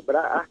busy, but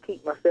I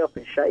keep myself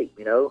in shape.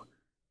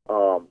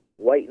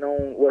 Waiting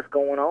on what's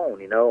going on.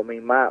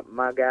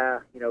 My guy,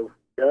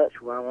 Dutch,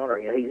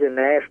 he's in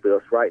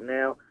Nashville right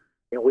now,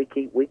 and we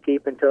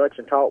keep in touch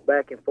and talk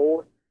back and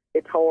forth.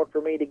 It's hard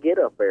for me to get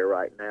up there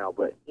right now,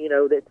 but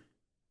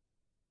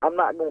I'm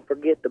not going to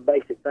forget the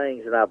basic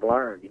things that I've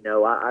learned.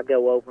 I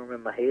go over them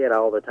in my head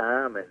all the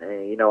time, and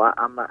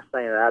I'm not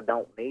saying that I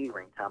don't need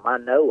ring time. I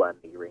know I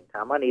need ring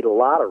time. I need a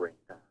lot of ring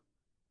time.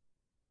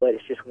 But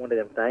it's just one of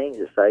them things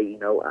that say,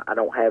 I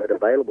don't have it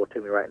available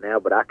to me right now,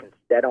 but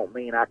that don't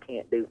mean I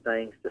can't do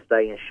things to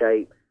stay in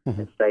shape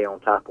and stay on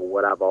top of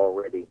what I've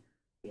already,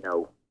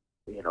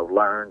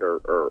 learned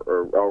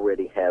or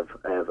already have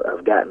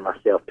gotten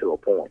myself to a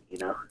point,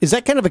 Is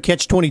that kind of a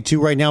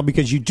catch-22 right now?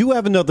 Because you do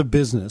have another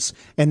business,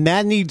 and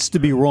that needs to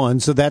be run,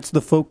 so that's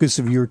the focus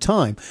of your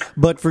time.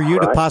 But for you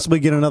to possibly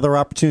get another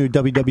opportunity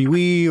at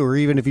WWE, or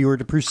even if you were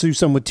to pursue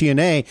some with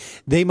TNA,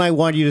 they might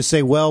want you to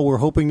say, well, we're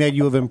hoping that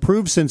you have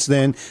improved since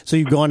then, so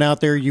you've gone out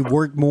there, you've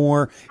worked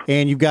more,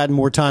 and you've gotten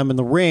more time in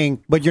the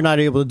ring, but you're not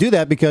able to do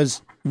that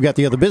because you've got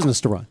the other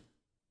business to run.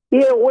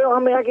 Yeah, well,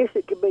 I guess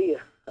it could be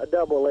a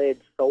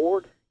double-edged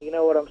sword, you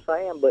know what I'm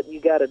saying? But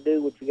you got to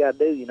do what you got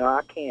to do.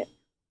 I can't,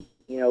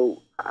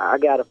 I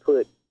got to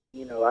put,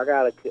 I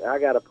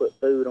got to put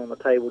food on the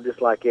table just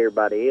like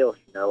everybody else.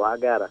 I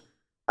got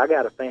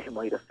a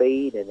family to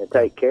feed and to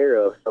take care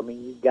of. So,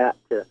 you got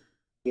to,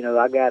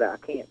 I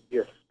can't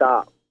just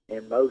stop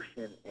in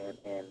motion.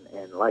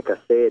 And like I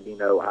said,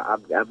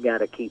 I've got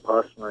to keep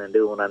hustling and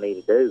doing what I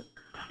need to do.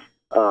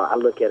 I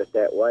look at it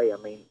that way.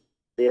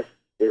 This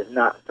is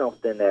not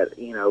something that,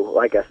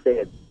 like I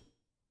said,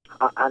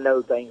 I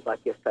know things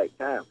like this take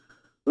time.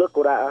 Look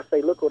what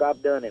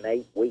I've done in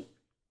 8 weeks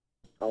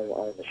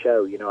on the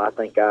show. I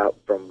think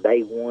from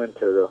day one to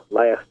the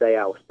last day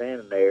I was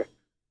standing there,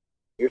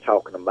 you're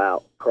talking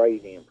about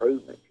crazy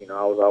improvements.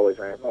 I was always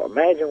around.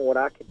 Imagine what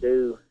I could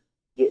do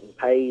getting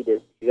paid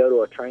to go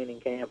to a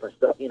training camp and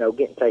stuff,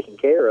 getting taken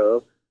care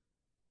of,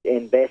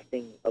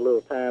 investing a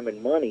little time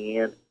and money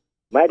in.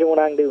 Imagine what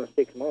I can do in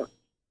 6 months.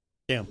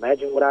 Yeah.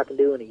 Imagine what I can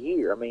do in a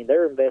year.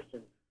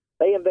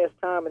 They invest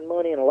time and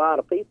money in a lot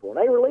of people,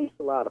 and they release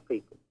a lot of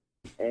people.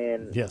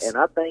 And yes. And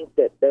I think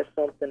that that's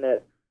something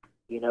that,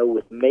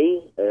 with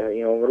me, a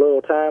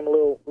little time, a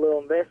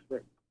little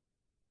investment,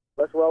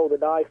 let's roll the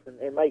dice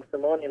and make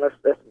some money, and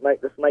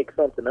let's make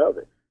something of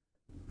it.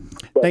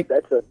 But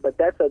that's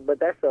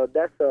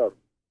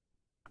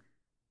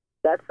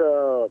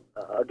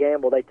a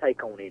gamble they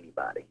take on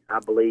anybody. I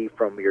believe,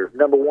 from your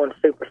number one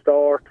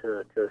superstar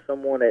to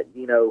someone that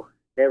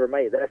never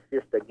made it. That's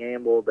just a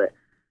gamble that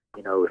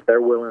if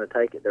they're willing to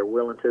take it, they're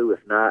willing to. If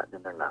not,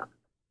 then they're not.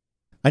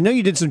 I know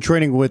you did some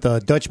training with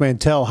Dutch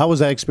Mantell. How was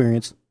that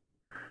experience?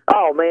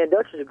 Oh man,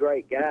 Dutch is a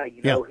great guy.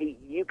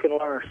 You can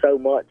learn so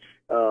much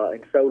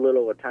in so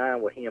little of a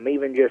time with him.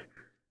 Even just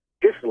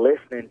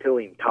listening to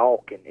him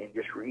talk and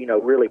just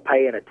really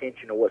paying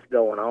attention to what's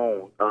going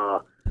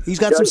on. He's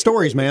got some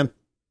stories, man.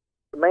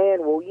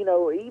 Man, well,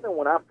 even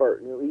when I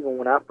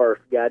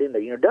first got in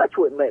there, Dutch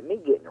wouldn't let me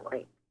get in the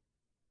ring.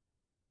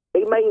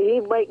 He'd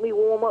make me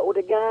warm up with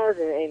the guys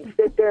and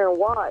sit there and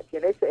watch,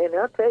 and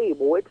I'll tell you,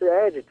 boy, it's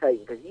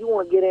agitating because you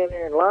want to get in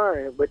there and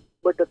learn,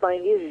 but the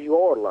thing is you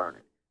are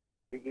learning.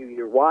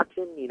 You're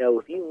watching,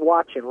 if you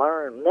watch and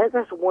learn,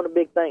 that's one of the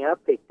big things I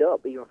picked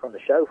up even from the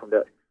show from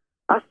Dutch.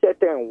 I sat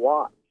there and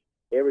watched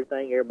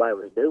everything everybody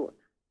was doing,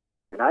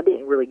 and I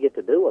didn't really get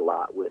to do a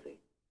lot with him.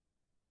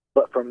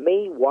 But for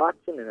me,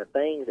 watching and the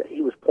things that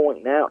he was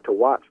pointing out to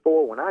watch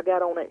for, when I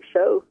got on that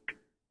show,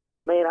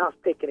 man, I was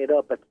picking it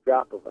up at the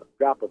drop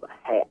of a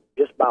hat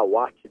just by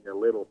watching the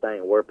little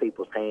thing, where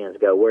people's hands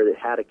go,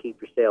 how to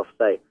keep yourself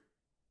safe.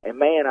 And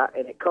man,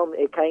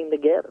 it came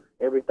together.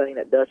 Everything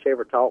that Dutch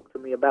ever talked to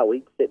me about,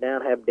 we'd sit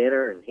down, have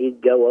dinner, and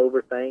he'd go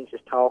over things,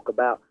 just talk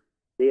about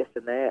this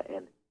and that.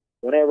 And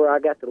whenever I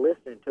got to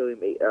listening to him,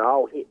 it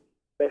all hit me,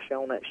 especially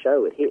on that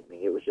show. It hit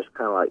me. It was just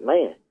kind of like,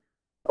 man,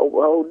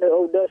 old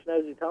Dutch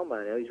knows what he's talking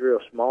about. He's real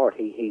smart.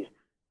 He's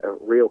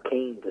real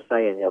keen to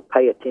saying,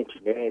 pay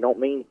attention. It don't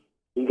mean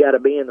you got to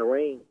be in the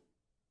ring.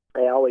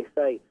 They always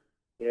say,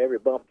 every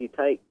bump you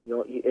take,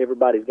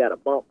 everybody's got a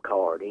bump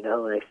card, and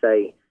they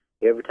say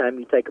every time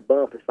you take a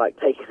bump, it's like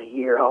taking a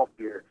year off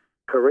your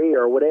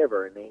career or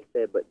whatever. And he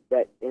said, but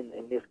that in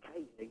this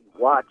case, you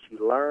watch,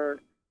 you learn,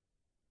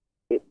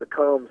 it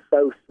becomes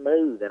so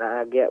smooth. And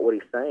I get what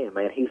he's saying,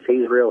 man. He's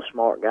a real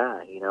smart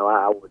guy.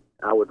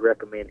 I would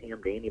recommend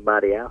him to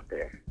anybody out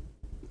there.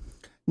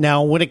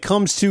 Now, when it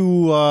comes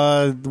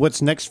to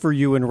what's next for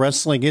you in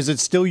wrestling, is it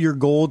still your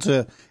goal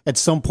to, at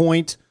some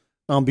point,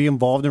 be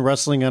involved in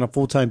wrestling on a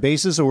full-time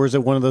basis, or is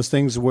it one of those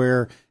things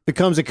where if it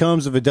comes, it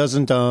comes. If it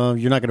doesn't,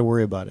 you're not going to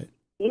worry about it?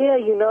 Yeah,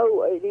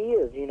 it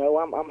is.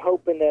 I'm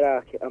hoping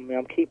that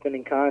I'm keeping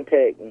in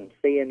contact and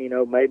seeing,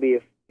 maybe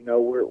if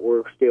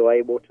we're still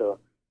able to,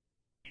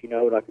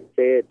 like I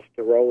said,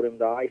 to roll them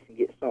dice and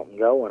get something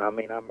going. I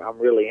mean, I'm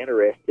really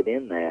interested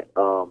in that.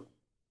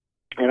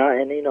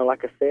 And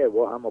like I said,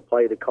 well, I'm gonna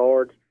play the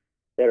cards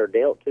that are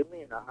dealt to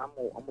me, and I'm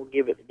gonna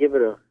give it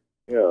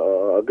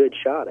a good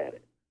shot at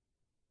it.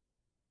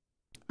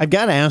 I've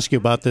got to ask you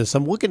about this.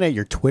 I'm looking at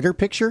your Twitter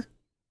picture.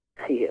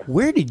 Yeah.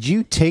 Where did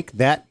you take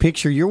that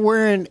picture? You're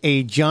wearing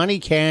a Johnny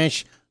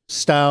Cash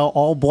style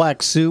all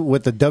black suit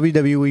with the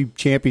WWE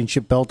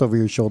Championship belt over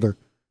your shoulder.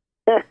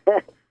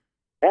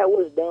 That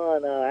was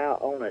done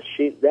out on a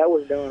shoot. That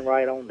was done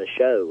right on the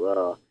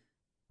show.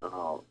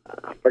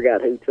 I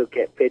forgot who took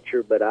that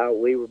picture, but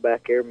we were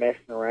back there messing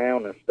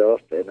around and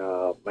stuff. And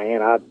man,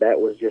 that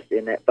was just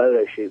in that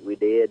photo shoot we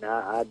did. And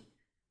I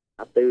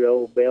threw the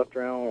old belt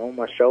around on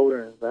my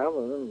shoulder, and I'm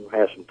gonna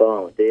have some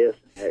fun with this.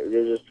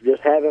 It was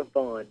just having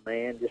fun,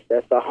 man.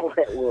 That's all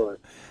that was.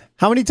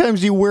 How many times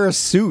do you wear a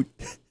suit?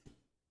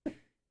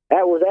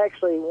 That was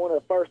actually one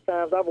of the first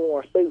times I've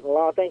worn a suit in a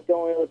lot. I think the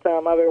only other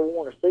time I've ever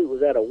worn a suit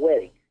was at a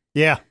wedding.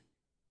 Yeah.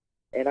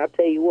 And I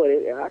tell you what,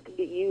 I can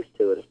get used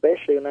to it,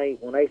 especially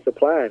when they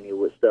supplying you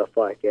with stuff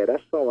like that.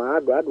 That's something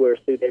I'd wear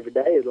a suit every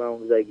day as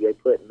long as they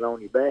put it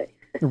on your back.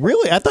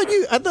 Really? I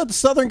thought the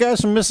Southern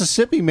guys from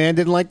Mississippi, man,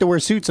 didn't like to wear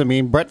suits. I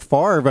mean, Brett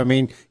Favre,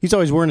 he's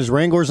always wearing his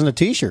Wranglers and a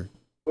T-shirt.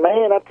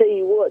 Man, I tell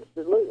you what,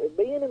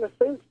 being in a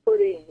suit's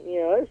pretty,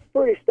 it's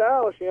pretty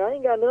stylish. I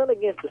ain't got nothing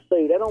against a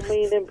suit. That don't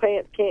mean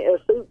a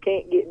suit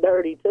can't get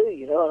dirty too.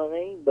 You know what I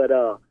mean? But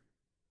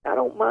I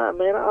don't mind,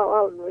 man.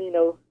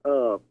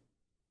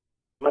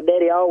 My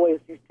daddy always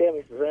used to tell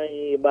me, "Son,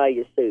 you need to buy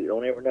your suit.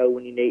 Don't ever know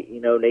when you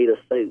need a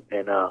suit."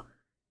 And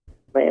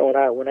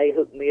man, when they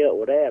hooked me up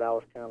with that, I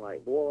was kind of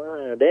like,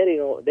 boy,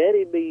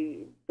 Daddy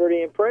be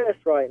pretty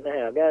impressed right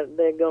now. I got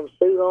that gum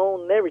suit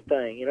on and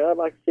everything. I'd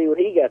like to see what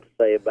he got to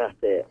say about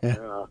that.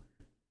 Yeah.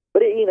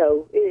 But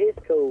it's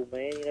cool,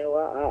 man.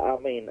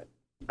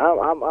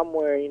 I'm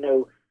wearing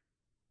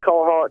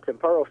Carhartts and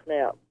Pearl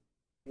Snap.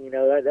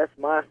 That's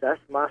my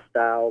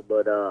style.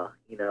 But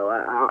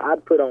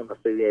I'd put on the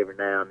suit every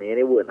now and then.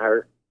 It wouldn't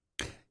hurt.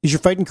 Is your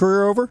fighting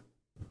career over?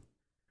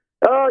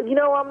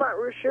 I'm not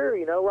real sure.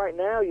 Right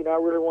now, I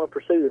really want to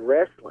pursue the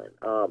wrestling.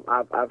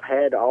 I've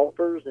had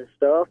offers and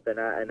stuff, and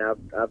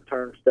I've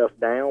turned stuff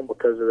down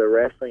because of the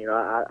wrestling.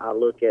 I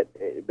look at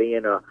it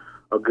being a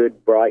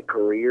good, bright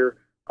career.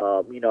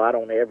 I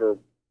don't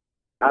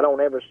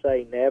ever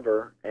say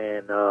never,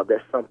 and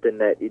that's something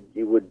that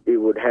it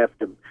would have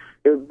to.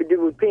 It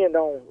would depend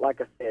on,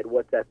 like I said,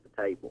 what's at the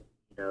table.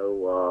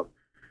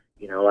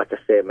 Like I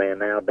said, man.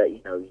 Now that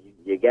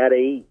you got to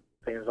eat.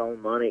 depends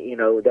on money. You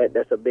know,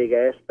 that's a big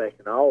aspect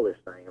in all this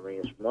thing. I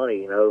mean, it's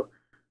money. You know,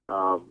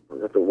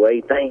 the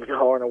way things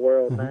are in the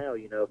world now.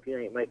 You know, if you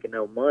ain't making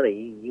no money,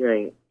 you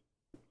ain't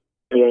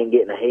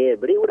getting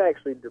ahead. But it would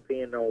actually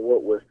depend on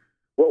what was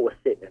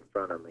sitting in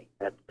front of me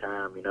at the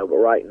time. You know, but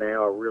right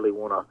now I really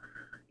want to,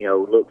 you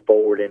know, look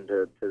forward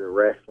into the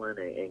wrestling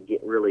and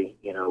get really,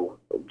 you know,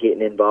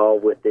 getting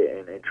involved with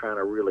it and trying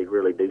to really,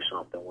 really do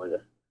something with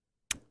it.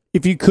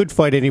 If you could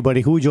fight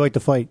anybody, who would you like to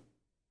fight?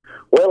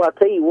 Well, I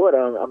tell you what,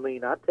 I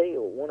mean, I tell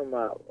you, one of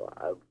my,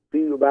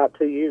 about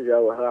 2 years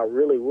ago, I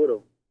really would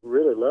have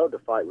really loved to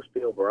fight with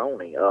Phil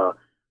Baroni. I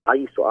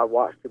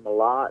watched him a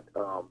lot,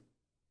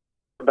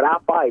 but I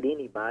fight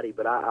anybody,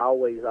 but I'll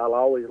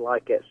always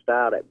like that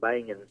style, that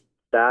banging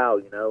style,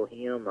 you know,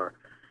 him or,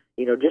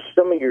 you know, just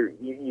some of your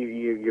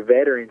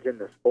veterans in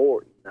the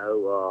sport, you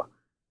know.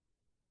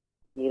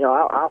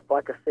 I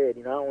like I said,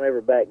 you know, I don't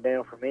ever back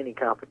down from any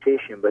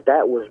competition, but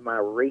that was my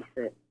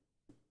recent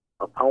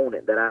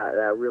opponent that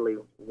I really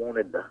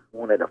wanted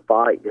to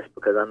fight just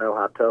because I know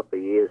how tough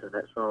he is, and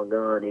that son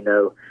Gunn, you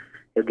know,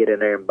 he'll get in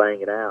there and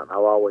bang it out. And I've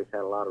always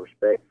had a lot of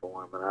respect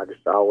for him, and I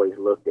just always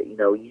looked at, you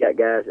know, you got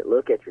guys that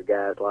look at your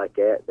guys like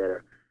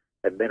that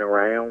have been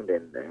around,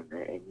 and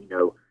you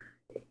know,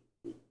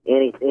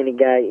 any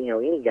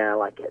guy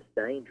like that's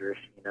dangerous,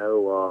 you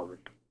know,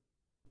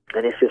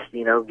 and it's just,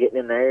 you know, getting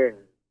in there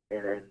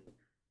and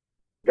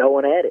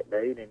going at it,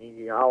 dude. And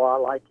you know, I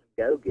like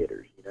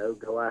go-getters, you know,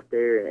 go out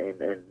there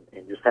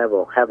and just have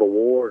a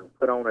war and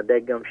put on a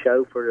deadgum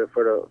show for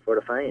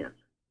the fans.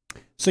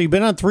 So you've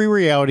been on 3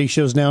 reality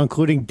shows now,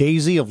 including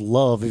Daisy of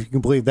Love, if you can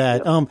believe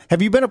that. Yep.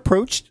 Have you been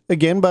approached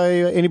again by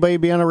anybody to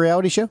be on a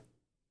reality show?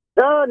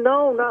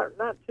 No,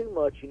 not too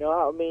much. You know,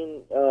 I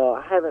mean,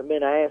 I haven't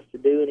been asked to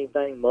do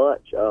anything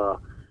much.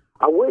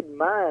 I wouldn't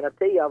mind. I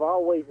tell you, I've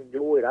always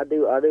enjoyed. I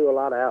do a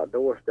lot of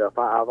outdoor stuff.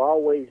 I've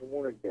always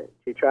wanted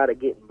to try to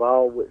get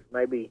involved with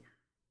maybe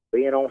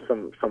being on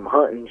some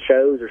hunting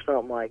shows or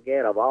something like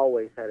that. I've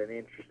always had an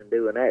interest in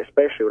doing that,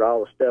 especially with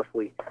all the stuff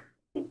we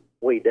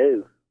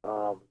do.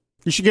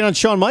 You should get on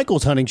Shawn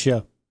Michaels' hunting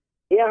show.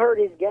 Yeah, I heard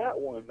he's got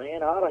one,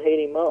 man. I ought to hit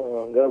him up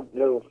and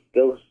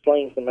go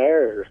sling some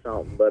arrows or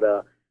something. But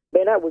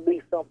man, that would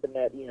be something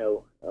that, you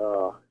know,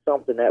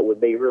 something that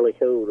would be really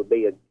cool to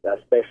be a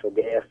special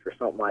guest or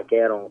something like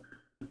that on,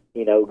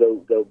 you know,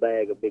 go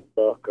bag a big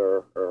buck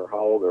or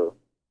hog or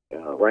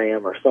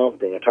ram or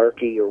something, a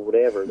turkey or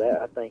whatever.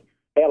 That I think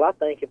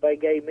if they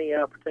gave me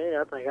an opportunity,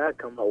 I think I'd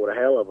come up with a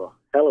hell of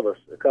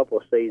a couple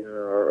of seasons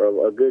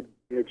or a good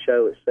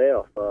show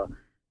itself.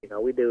 You know,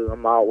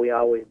 we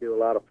always do a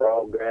lot of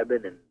frog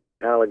grabbing and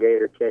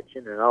alligator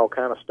catching and all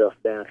kind of stuff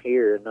down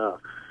here, and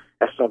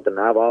that's something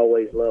I've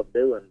always loved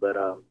doing. But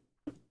I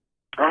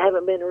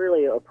haven't been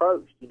really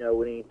approached, you know,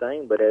 with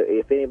anything. But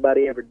if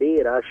anybody ever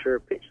did, I'd sure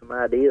pitch some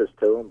ideas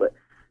to them. But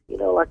you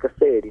know, like I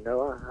said, you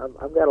know,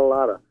 I've got a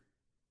lot of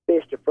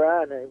fish to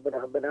fry, but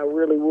I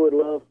really would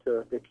love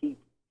to keep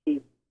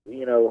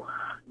you know,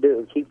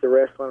 keep the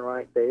wrestling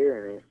right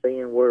there and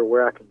seeing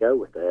where I can go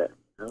with that.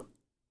 You know?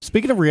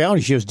 Speaking of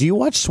reality shows, do you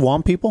watch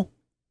Swamp People?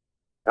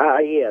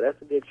 Yeah,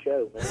 that's a good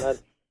show, man.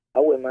 I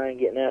wouldn't mind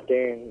getting out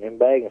there and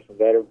bagging some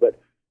gators, but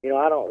you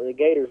know, the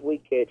gators we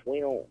catch,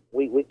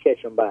 we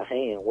catch them by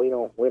hand. We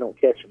don't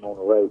catch them on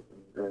the rope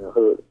and the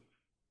hook.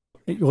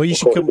 Well, you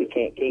should come. We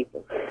can't keep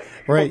them.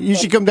 Right, you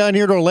should come down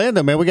here to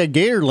Orlando, man. We got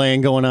gator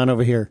land going on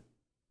over here.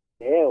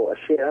 Yeah, well,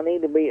 shit, I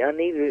need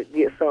to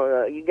get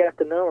some. You got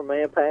the number,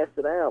 man. Pass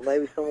it out.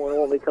 Maybe someone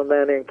want me to come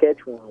down there and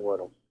catch one with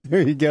them.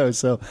 There you go.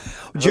 So,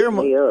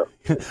 Jeremiah,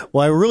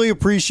 well, I really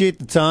appreciate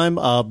the time.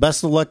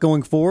 Best of luck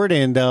going forward,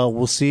 and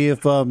we'll see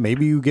if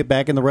maybe you get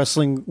back in the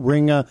wrestling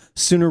ring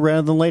sooner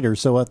rather than later.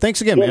 So,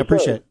 thanks again, man. I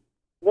appreciate it.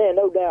 Man,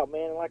 no doubt,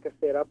 man. Like I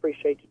said, I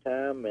appreciate your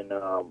time and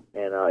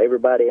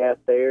everybody out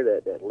there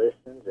that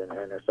listens and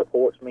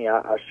supports me.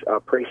 I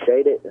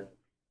appreciate it, and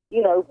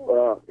you know,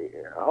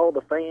 all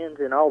the fans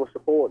and all the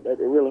support. That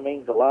it really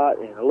means a lot,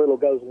 and a little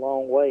goes a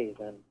long ways.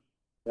 And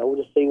you know,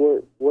 we'll just see where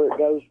it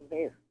goes from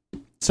here.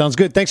 Sounds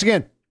good. Thanks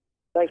again.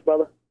 Thanks,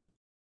 brother.